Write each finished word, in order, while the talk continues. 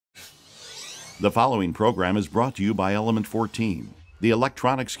The following program is brought to you by Element 14, the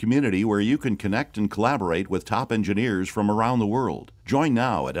electronics community where you can connect and collaborate with top engineers from around the world. Join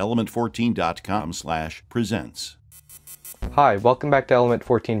now at element14.com/presents. Hi, welcome back to Element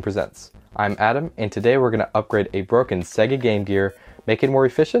 14 Presents. I'm Adam, and today we're going to upgrade a broken Sega GameGear, make it more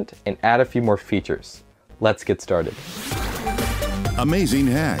efficient, and add a few more features. Let's get started. Amazing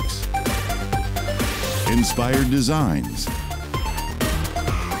hacks. Inspired designs.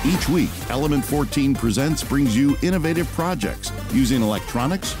 Each week, Element 14 Presents brings you innovative projects using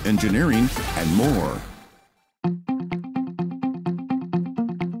electronics, engineering, and more.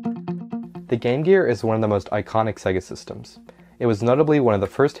 The GameGear is one of the most iconic Sega systems. It was notably one of the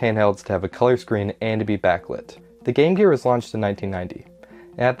first handhelds to have a color screen and to be backlit. The GameGear was launched in 1990,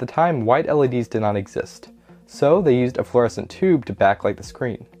 and at the time white LEDs did not exist, so they used a fluorescent tube to backlight the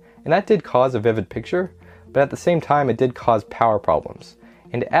screen. And that did cause a vivid picture, but at the same time it did cause power problems.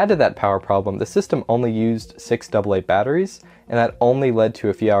 And to add to that power problem, the system only used 6 AA batteries, and that only led to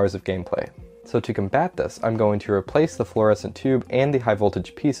a few hours of gameplay. So to combat this, I'm going to replace the fluorescent tube and the high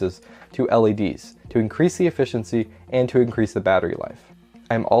voltage pieces to LEDs to increase the efficiency and to increase the battery life.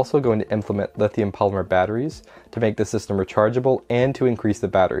 I'm also going to implement lithium polymer batteries to make the system rechargeable and to increase the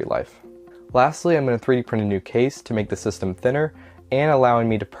battery life. Lastly, I'm going to 3D print a new case to make the system thinner and allowing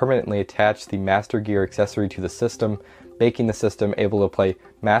me to permanently attach the Master Gear accessory to the system, making the system able to play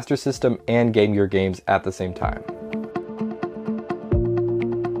Master System and Game Gear games at the same time.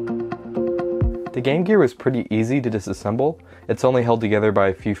 The Game Gear was pretty easy to disassemble. It's only held together by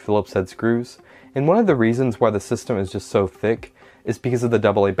a few Phillips head screws, and one of the reasons why the system is just so thick is because of the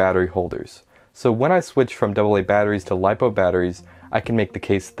AA battery holders. So when I switch from AA batteries to LiPo batteries, I can make the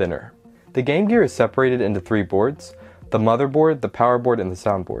case thinner. The Game Gear is separated into 3 boards: the motherboard, the power board, and the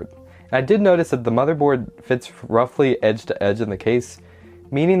soundboard. And I did notice that the motherboard fits roughly edge to edge in the case,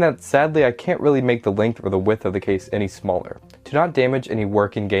 meaning that sadly I can't really make the length or the width of the case any smaller. To not damage any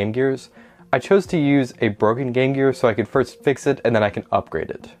working Game Gears, I chose to use a broken Game Gear so I could first fix it and then I can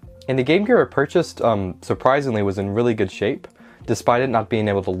upgrade it. And the Game Gear I purchased, surprisingly, was in really good shape, despite it not being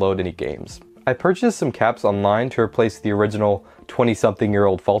able to load any games. I purchased some caps online to replace the original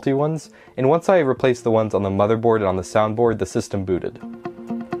 20-something-year-old faulty ones, and once I replaced the ones on the motherboard and on the soundboard, the system booted.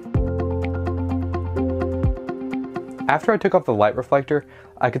 After I took off the light reflector,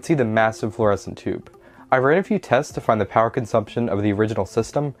 I could see the massive fluorescent tube. I ran a few tests to find the power consumption of the original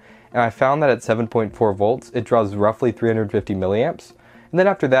system, and I found that at 7.4 volts, it draws roughly 350 milliamps, and then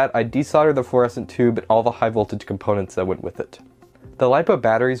after that, I desoldered the fluorescent tube and all the high voltage components that went with it. The LiPo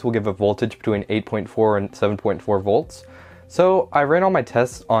batteries will give a voltage between 8.4 and 7.4 volts, so I ran all my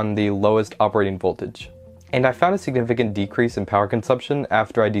tests on the lowest operating voltage. And I found a significant decrease in power consumption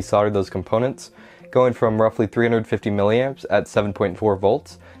after I desoldered those components, going from roughly 350 milliamps at 7.4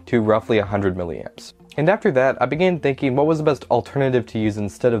 volts to roughly 100 milliamps. And after that, I began thinking what was the best alternative to use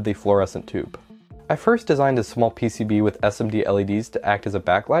instead of the fluorescent tube. I first designed a small PCB with SMD LEDs to act as a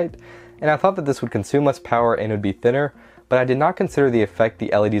backlight, and I thought that this would consume less power and would be thinner, but I did not consider the effect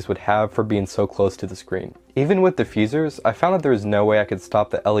the LEDs would have for being so close to the screen. Even with diffusers, I found that there was no way I could stop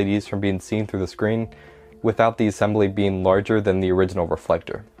the LEDs from being seen through the screen without the assembly being larger than the original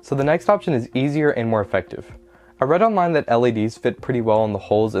reflector. So the next option is easier and more effective. I read online that LEDs fit pretty well in the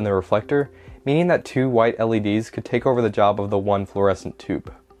holes in the reflector, meaning that 2 white LEDs could take over the job of the 1 fluorescent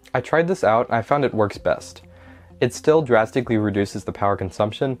tube. I tried this out and I found it works best. It still drastically reduces the power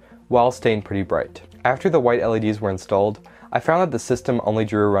consumption while staying pretty bright. After the white LEDs were installed, I found that the system only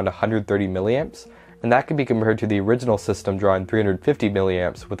drew around 130 milliamps, and that could be compared to the original system drawing 350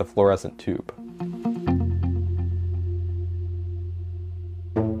 milliamps with a fluorescent tube.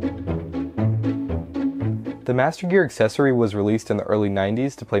 The Master Gear accessory was released in the early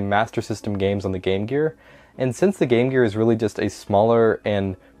 90s to play Master System games on the Game Gear, and since the Game Gear is really just a smaller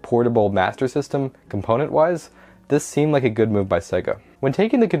and portable Master System component-wise, this seemed like a good move by Sega. When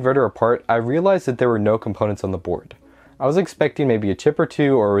taking the converter apart, I realized that there were no components on the board. I was expecting maybe a chip or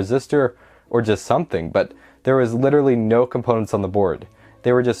two or a resistor or just something, but there was literally no components on the board.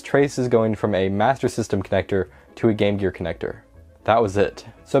 They were just traces going from a Master System connector to a Game Gear connector. That was it.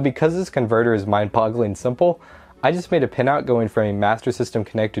 So because this converter is mind-boggling simple, I just made a pinout going from a Master System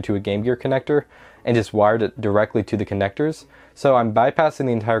connector to a Game Gear connector and just wired it directly to the connectors. So I'm bypassing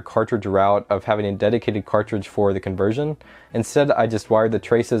the entire cartridge route of having a dedicated cartridge for the conversion. Instead, I just wired the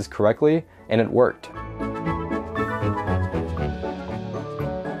traces correctly and it worked.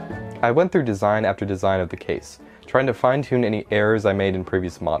 I went through design after design of the case, trying to fine-tune any errors I made in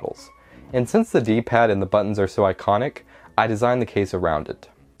previous models. And since the D-pad and the buttons are so iconic, I designed the case around it.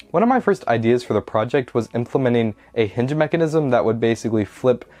 One of my first ideas for the project was implementing a hinge mechanism that would basically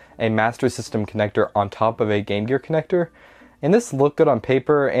flip a Master System connector on top of a Game Gear connector. And this looked good on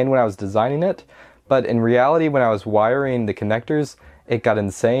paper and when I was designing it, but in reality when I was wiring the connectors, it got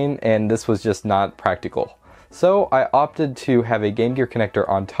insane and this was just not practical. So I opted to have a Game Gear connector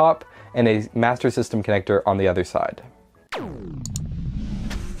on top and a Master System connector on the other side.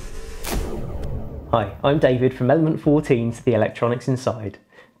 Hi, I'm David from Element 14 to the Electronics Inside.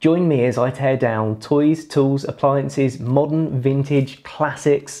 Join me as I tear down toys, tools, appliances, modern, vintage,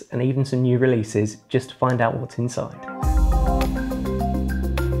 classics, and even some new releases just to find out what's inside.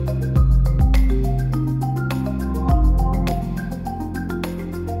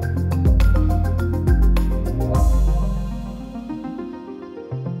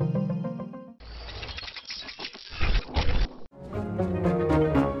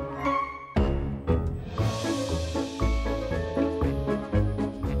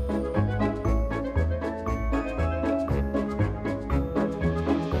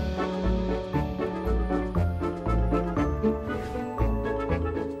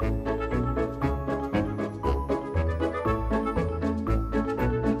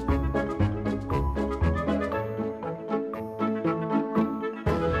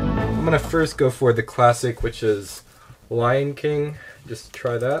 I'm gonna first go for the classic, which is Lion King. Just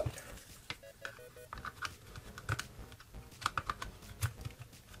try that.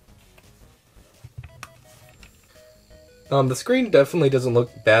 The screen definitely doesn't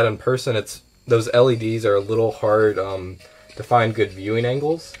look bad in person. Those LEDs are a little hard to find good viewing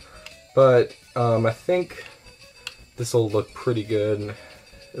angles, but I think this will look pretty good.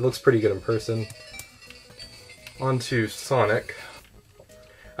 It looks pretty good in person. On to Sonic.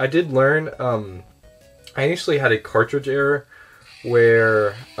 I did learn, I initially had a cartridge error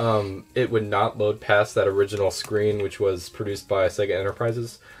where it would not load past that original screen, which was produced by Sega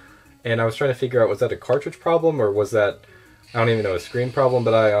Enterprises. And I was trying to figure out, was that a cartridge problem or was that, I don't even know, a screen problem?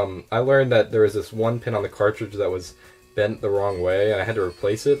 But I learned that there was this one pin on the cartridge that was bent the wrong way and I had to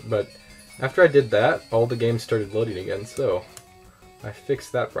replace it. But after I did that, all the games started loading again, so I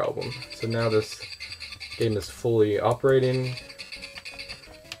fixed that problem. So now this game is fully operating.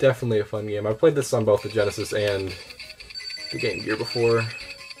 Definitely a fun game. I've played this on both the Genesis and the Game Gear before.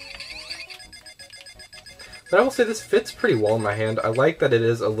 But I will say this fits pretty well in my hand. I like that it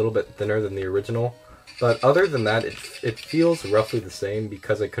is a little bit thinner than the original. But other than that, it feels roughly the same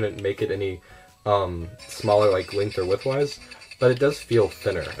because I couldn't make it any smaller, like length or width-wise. But it does feel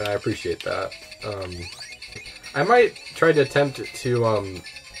thinner, and I appreciate that. I might try to attempt to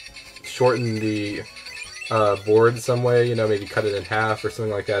shorten the board some way, you know, maybe cut it in half or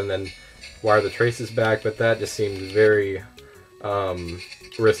something like that and then wire the traces back, but that just seemed very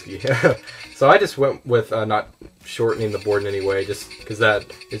risky. So I just went with not shortening the board in any way, just because that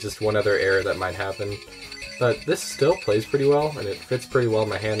is just one other error that might happen. But this still plays pretty well, and it fits pretty well in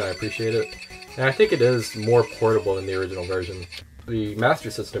my hand, and I appreciate it. And I think it is more portable than the original version. The Master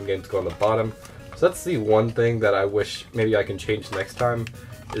System games go on the bottom, so that's the one thing that I wish maybe I can change next time,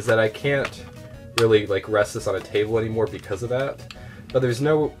 is that I can't really like rest this on a table anymore because of that. But there's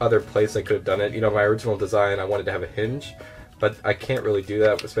no other place I could have done it. You know, my original design, I wanted to have a hinge, but I can't really do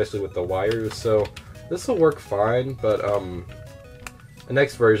that, especially with the wires, so this will work fine, but the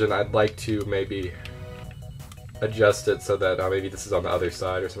next version I'd like to maybe adjust it so that maybe this is on the other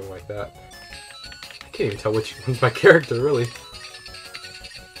side or something like that. I can't even tell which one's my character, really.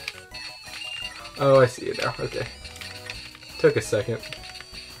 Oh, I see it now, okay. Took a second.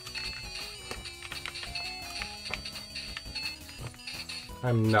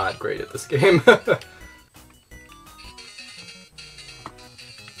 I'm not great at this game. So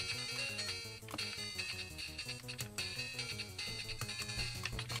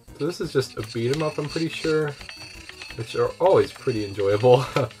this is just a beat 'em up, I'm pretty sure, which are always pretty enjoyable.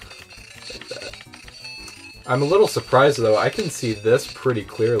 Like that. I'm a little surprised though, I can see this pretty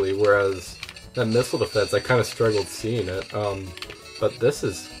clearly, whereas that missile defense, I kind of struggled seeing it. But this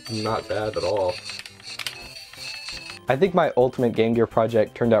is not bad at all. I think my Ultimate Game Gear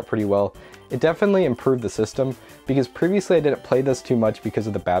project turned out pretty well. It definitely improved the system, because previously I didn't play this too much because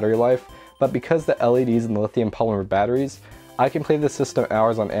of the battery life, but because the LEDs and the lithium polymer batteries, I can play this system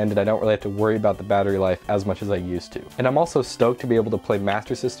hours on end and I don't really have to worry about the battery life as much as I used to. And I'm also stoked to be able to play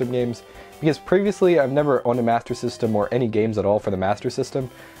Master System games, because previously I've never owned a Master System or any games at all for the Master System,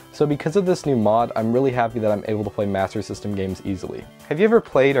 so because of this new mod, I'm really happy that I'm able to play Master System games easily. Have you ever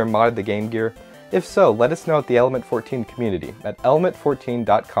played or modded the Game Gear? If so, let us know at the Element 14 community at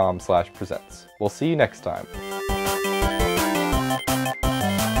element14.com/presents. We'll see you next time.